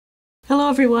Hello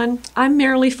everyone, I'm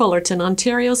Merrilee Fullerton,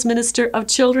 Ontario's Minister of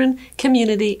Children,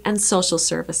 Community and Social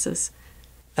Services.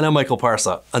 And I'm Michael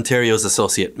Parsa, Ontario's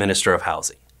Associate Minister of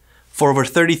Housing. For over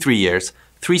 33 years,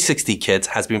 360 Kids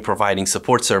has been providing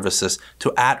support services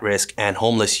to at-risk and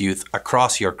homeless youth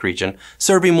across York Region,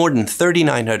 serving more than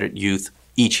 3,900 youth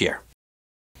each year.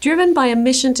 Driven by a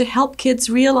mission to help kids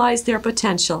realize their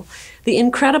potential, the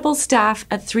incredible staff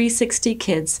at 360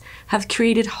 Kids have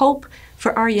created hope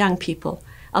for our young people,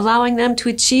 allowing them to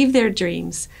achieve their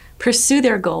dreams, pursue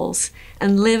their goals,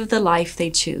 and live the life they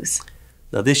choose.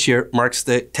 Now, this year marks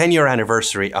the 10-year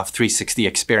anniversary of 360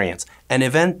 Experience, an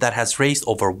event that has raised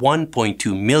over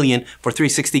 $1.2 million for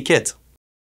 360 Kids.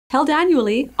 Held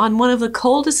annually on one of the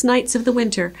coldest nights of the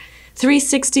winter,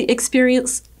 360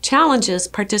 Experience challenges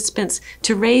participants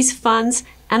to raise funds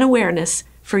and awareness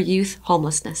for youth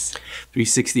homelessness.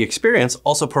 360 Experience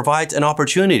also provides an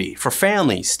opportunity for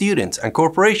families, students, and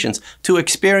corporations to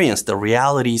experience the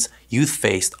realities youth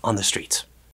faced on the streets.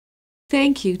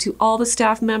 Thank you to all the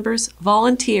staff members,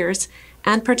 volunteers,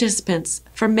 and participants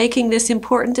for making this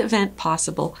important event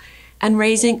possible and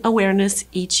raising awareness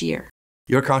each year.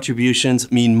 Your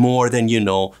contributions mean more than you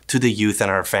know to the youth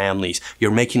and our families.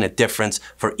 You're making a difference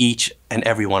for each and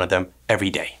every one of them every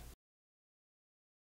day.